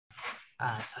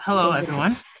Hello,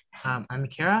 everyone. I'm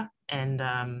Mikerah, and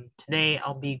today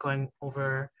I'll be going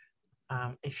over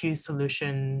a few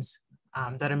solutions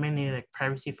that are mainly like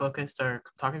privacy focused or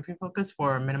cryptography focused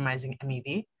for minimizing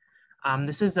MEV.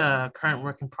 This is a current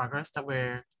work in progress that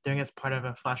we're doing as part of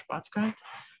a Flashbots grant.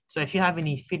 So if you have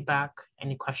any feedback,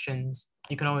 any questions,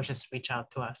 you can always just reach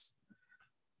out to us.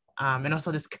 And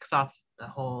also this kicks off the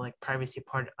whole like privacy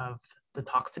part of the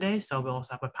talks today. So we'll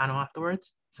also have a panel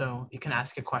afterwards. So you can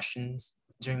ask your questions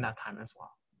during that time as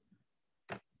well.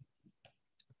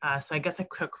 So I guess a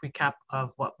quick recap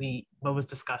of what was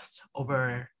discussed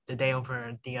over the day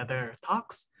over the other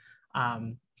talks.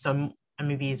 So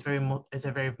MEV is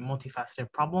a very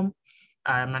multifaceted problem.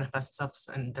 Manifests itself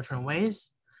in different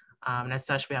ways. And as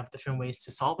such, we have different ways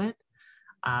to solve it.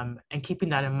 And keeping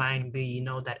that in mind, we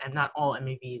know that not all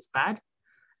MEV is bad.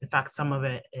 In fact, some of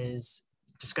it is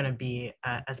just going to be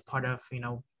as part of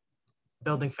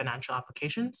building financial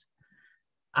applications.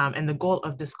 And the goal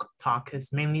of this talk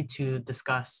is mainly to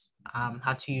discuss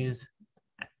how to use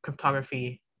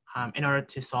cryptography in order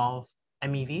to solve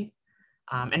MEV.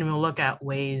 And we'll look at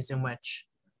ways in which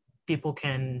people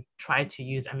can try to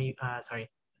use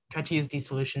these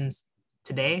solutions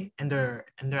today in their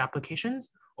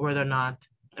applications, or whether or not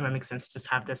it might make sense to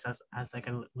just have this as like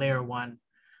a layer one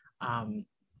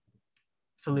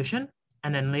solution.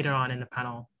 And then later on in the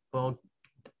panel, we'll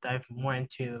dive more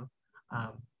into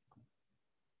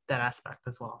that aspect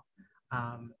as well.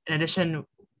 In addition,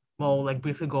 we'll like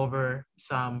briefly go over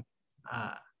some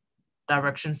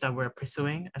directions that we're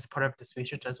pursuing as part of this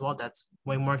research as well. That's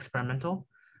way more experimental.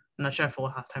 I'm not sure if we'll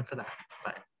have time for that,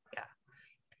 but yeah.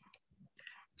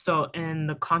 So in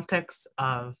the context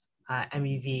of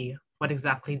MEV, what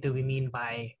exactly do we mean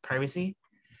by privacy?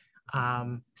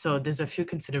 So there's a few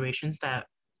considerations that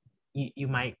you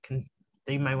might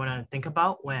want to think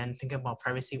about when thinking about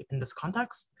privacy in this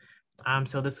context.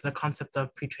 So this is the concept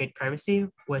of pre-trade privacy,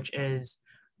 which is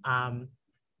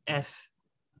if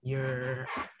you're,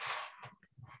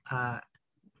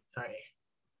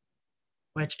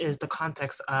 which is the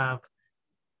context of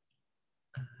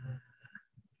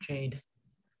trade.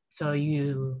 So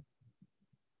you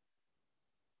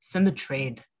send the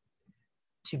trade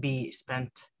to be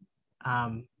spent,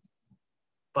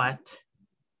 but,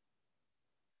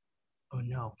 oh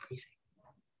no, freezing.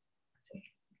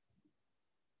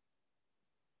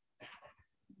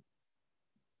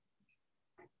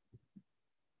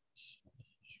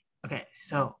 Okay,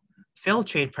 so failed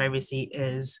trade privacy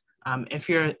is if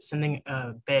you're sending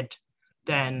a bid,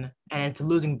 and it's a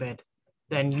losing bid,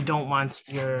 then you don't want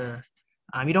the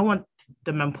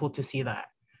mempool to see that.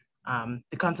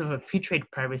 The concept of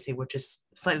pre-trade privacy, which is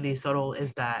slightly subtle,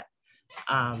 is that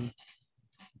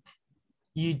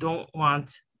you don't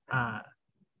want a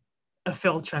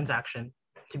failed transaction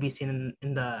to be seen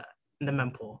in the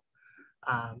mempool.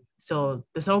 So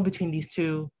the subtle between these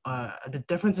two, the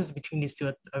differences between these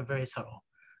two are very subtle,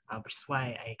 which is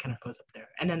why I kind of pose up there.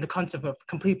 And then the concept of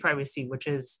complete privacy, which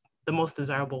is the most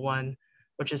desirable one,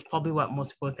 which is probably what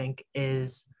most people think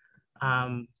is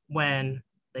when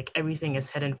like everything is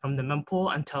hidden from the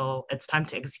mempool until it's time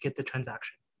to execute the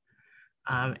transaction.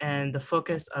 And the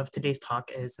focus of today's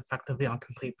talk is effectively on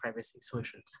complete privacy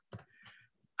solutions.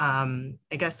 I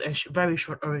guess a very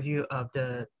short overview of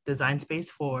the design space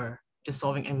for just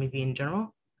solving MEV in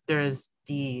general. There's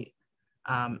the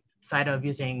side of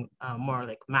using more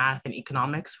like math and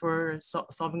economics for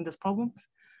solving these problems.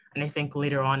 And I think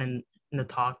later on in the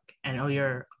talk and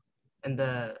earlier in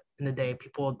the day,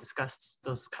 people discussed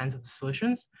those kinds of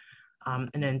solutions.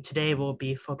 And then today we'll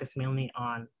be focused mainly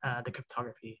on the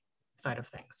cryptography side of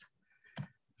things.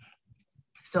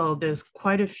 So there's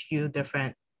quite a few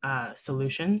different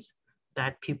solutions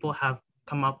that people have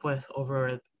come up with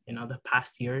over the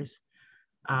past years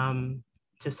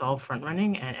to solve front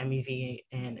running and MEV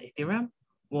in Ethereum.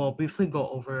 We'll briefly go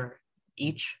over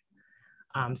each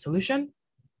solution.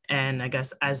 And I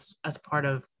guess as part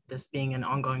of this being an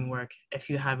ongoing work, if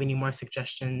you have any more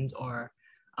suggestions or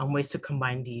ways to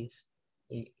combine these,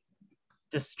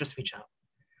 just reach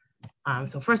out.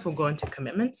 So first we'll go into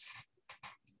commitments.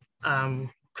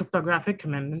 Cryptographic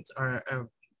commitments are a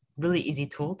really easy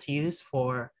tool to use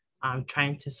for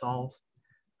trying to solve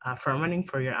front running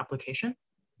for your application.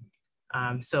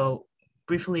 So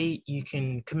briefly, you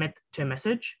can commit to a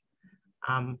message,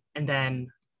 and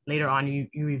then later on you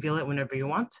reveal it whenever you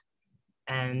want.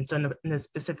 And so in the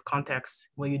specific context,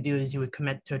 what you do is you would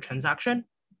commit to a transaction,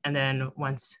 and then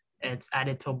once it's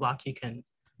added to a block, you can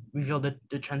reveal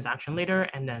the transaction later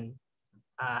and then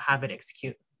have it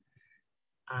execute.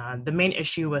 The main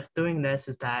issue with doing this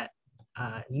is that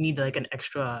you need like an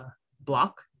extra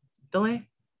block delay.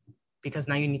 because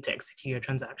now you need to execute your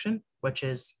transaction, which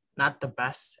is not the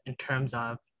best in terms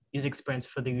of user experience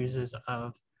for the users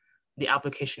of the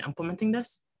application implementing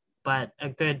this. But a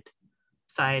good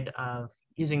side of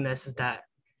using this is that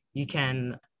you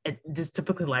can, there's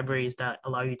typically libraries that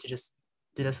allow you to just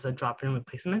do this as a drop-in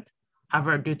replacement.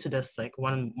 However, due to this like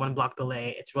one block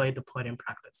delay, it's really deployed in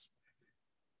practice.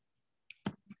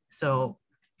 So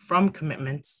from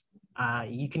commitments,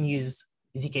 you can use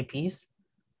ZKPs.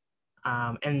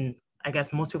 And I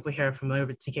guess most people here are familiar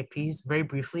with ZKPs. Very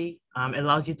briefly, it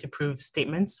allows you to prove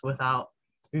statements without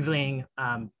revealing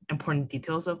important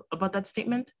details about that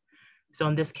statement. So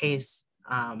in this case,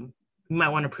 you might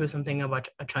want to prove something about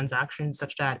a transaction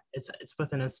such that it's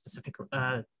within a specific,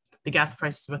 the gas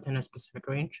price is within a specific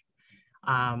range,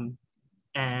 and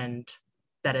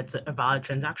that it's a valid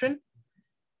transaction.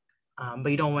 But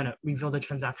you don't want to reveal the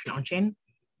transaction on chain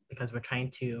because we're trying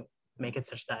to make it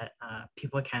such that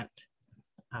people can't,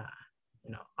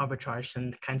 arbitrage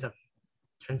and kinds of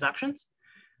transactions.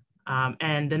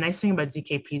 And the nice thing about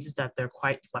ZKPs is that they're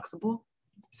quite flexible.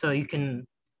 So you can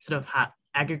sort of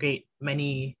aggregate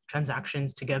many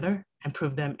transactions together and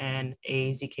prove them in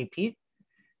a ZKP.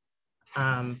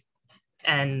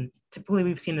 And typically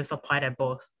we've seen this applied at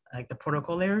both like the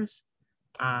protocol layers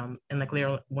and like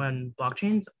layer 1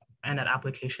 blockchains and at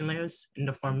application layers in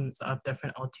the forms of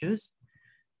different L2s.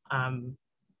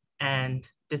 And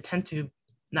they tend to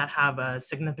not have a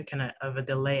significant of a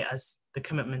delay as the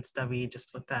commitments that we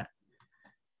just looked at.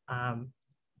 And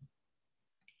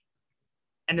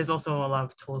there's also a lot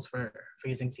of tools for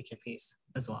using ZKPs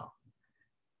as well.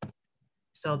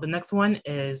 So the next one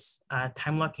is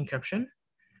time lock encryption,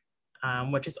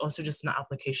 which is also just an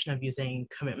application of using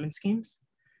commitment schemes.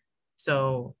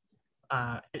 So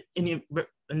in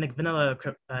the vanilla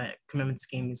commitment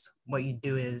schemes, what you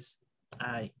do is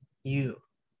you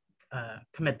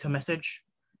commit to a message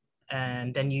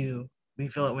and then you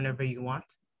reveal it whenever you want.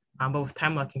 But with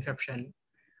time lock encryption,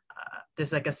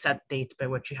 there's like a set date by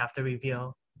which you have to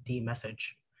reveal the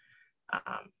message,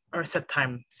 or set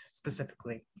time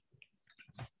specifically.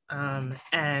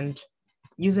 And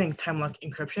using time lock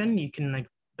encryption, you can like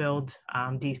build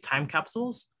these time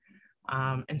capsules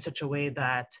in such a way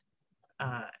that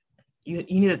you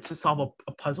need it to solve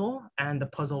a puzzle, and the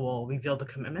puzzle will reveal the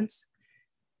commitments.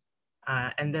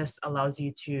 And this allows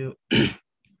you to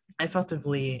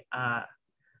effectively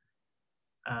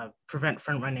prevent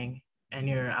front running in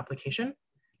your application.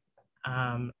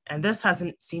 And this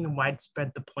hasn't seen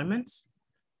widespread deployments,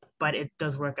 but it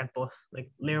does work at both like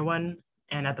layer 1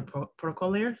 and at the protocol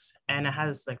layers. And it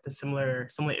has like the similar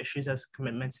issues as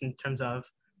commitments in terms of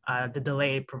the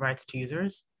delay it provides to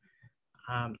users.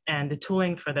 And the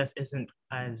tooling for this isn't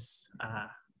as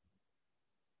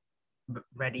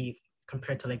ready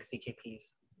compared to like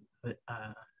ZKPs. But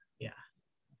yeah.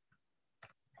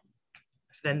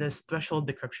 So then there's threshold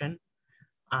decryption,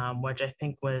 which I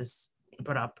think was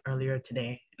brought up earlier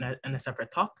today in a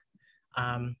separate talk.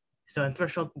 So in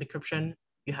threshold decryption,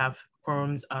 you have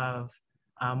quorums of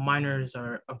miners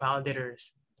or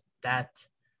validators that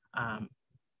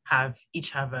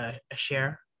each have a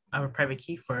share of a private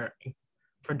key for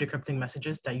decrypting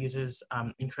messages that users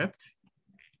encrypt.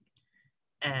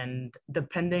 And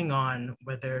depending on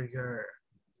whether you're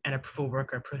in a proof of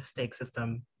work or proof of stake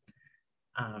system,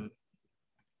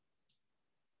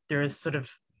 there's sort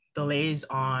of delays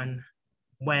on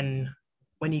when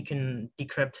you can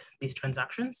decrypt these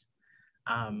transactions.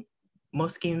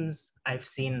 Most schemes I've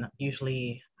seen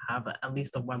usually have at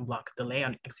least a 1 block delay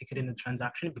on executing the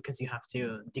transaction because you have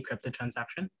to decrypt the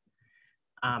transaction.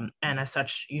 And as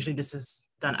such, usually this is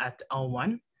done at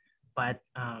L1, but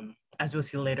as we'll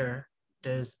see later,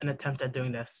 there's an attempt at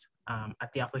doing this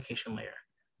at the application layer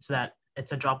so that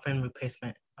it's a drop-in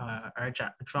replacement or a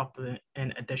drop-in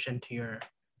addition to your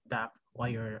dApp while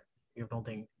you're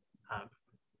building.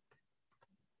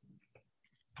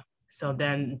 So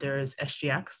then there's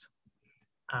SGX,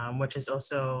 which is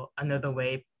also another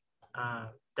way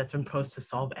that's been proposed to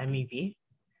solve MEV.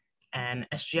 And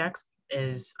SGX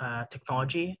is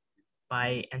technology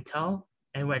by Intel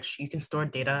in which you can store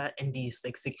data in these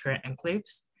like secure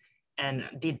enclaves, and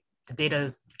the data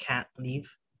can't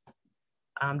leave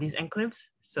these enclaves.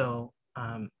 So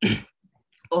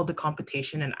all the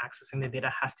computation and accessing the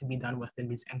data has to be done within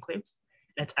these enclaves.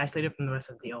 And it's isolated from the rest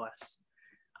of the OS.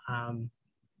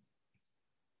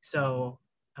 So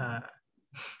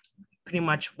pretty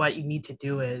much what you need to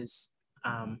do is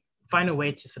find a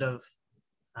way to sort of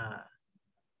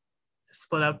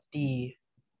split up the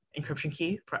encryption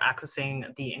key for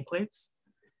accessing the enclaves.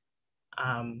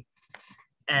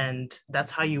 And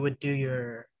that's how you would do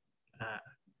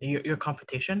your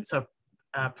computation. So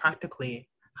practically,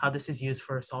 how this is used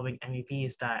for solving MEV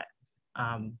is that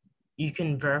you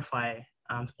can verify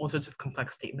all sorts of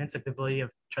complex statements, like the ability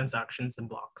of transactions and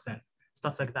blocks and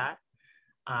stuff like that.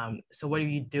 So what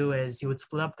you do is you would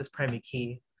split up this private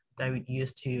key that you would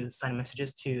use to send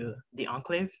messages to the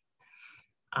enclave.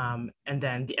 And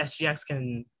then the SGX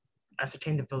can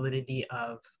ascertain the validity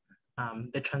of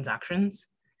the transactions.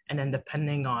 And then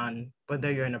depending on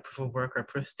whether you're in a proof of work or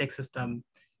proof of stake system,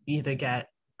 you either get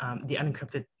the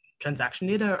unencrypted transaction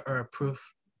data or a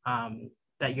proof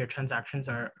that your transactions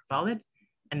are valid.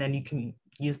 And then you can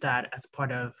use that as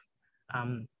part of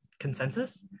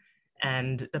consensus.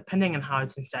 And depending on how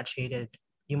it's instantiated,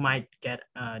 you might get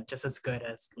just as good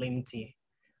as latency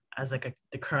as like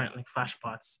the current like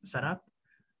Flashbots setup.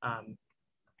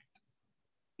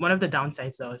 One of the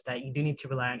downsides though is that you do need to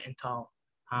rely on Intel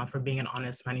for being an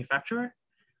honest manufacturer.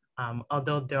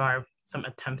 Although there are some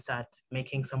attempts at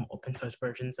making some open source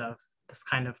versions of this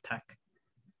kind of tech.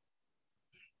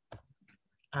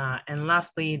 And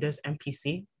lastly, there's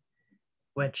MPC,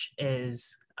 which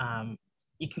is,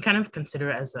 you can kind of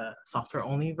consider as a software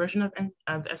only version of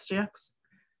SGX,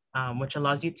 which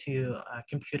allows you to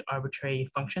compute arbitrary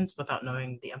functions without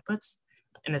knowing the inputs.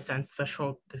 In a sense,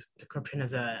 threshold decryption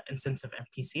is an instance of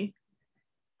MPC.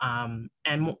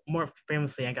 And more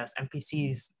famously, I guess, MPC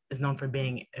is known for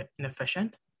being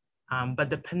inefficient, but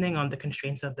depending on the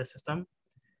constraints of the system,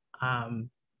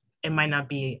 it might not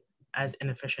be as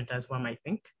inefficient as one might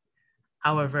think.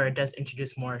 However, it does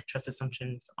introduce more trust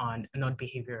assumptions on node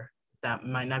behavior that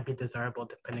might not be desirable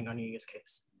depending on your use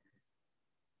case.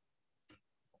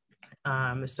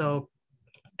 So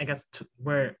I guess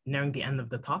we're nearing the end of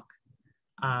the talk.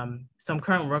 Some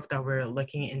current work that we're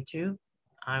looking into,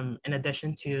 in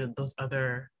addition to those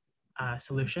other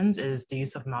solutions, is the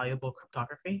use of malleable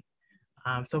cryptography.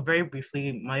 So very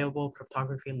briefly, malleable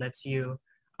cryptography lets you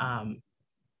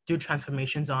do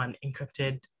transformations on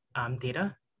encrypted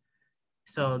data.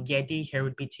 So the idea here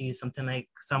would be to use something like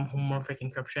some homomorphic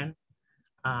encryption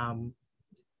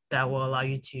that will allow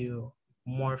you to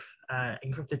morph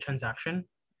encrypted transaction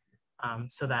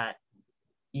so that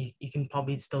you can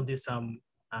probably still do some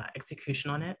execution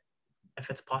on it if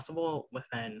it's possible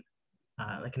within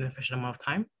like an efficient amount of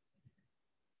time.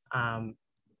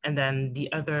 And then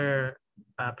the other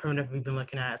primitive we've been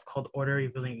looking at is called order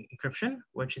revealing encryption,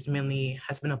 which is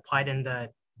has been applied in the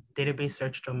database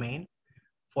search domain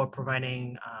for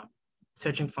providing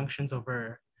searching functions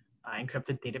over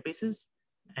encrypted databases.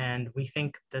 And we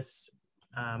think this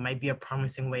might be a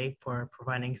promising way for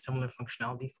providing similar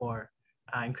functionality for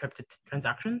encrypted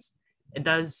transactions. It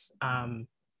does kind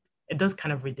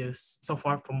of reduce, so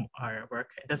far from our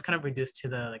work, it does kind of reduce to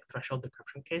the like threshold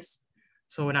decryption case.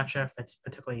 So we're not sure if it's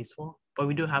particularly useful, but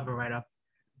we do have a write-up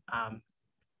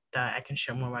that I can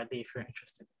share more widely if you're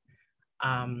interested.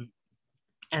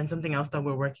 And something else that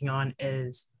we're working on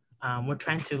is we're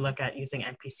trying to look at using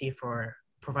MPC for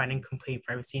providing complete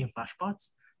privacy in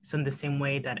Flashbots. So in the same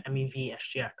way that MEV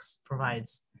SGX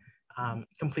provides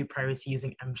complete privacy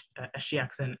using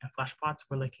SGX and Flashbots,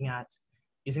 we're looking at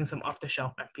using some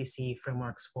off-the-shelf MPC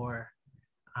frameworks for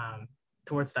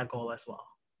towards that goal as well.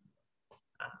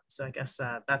 So I guess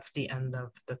that's the end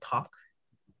of the talk.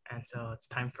 And so it's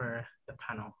time for the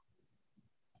panel.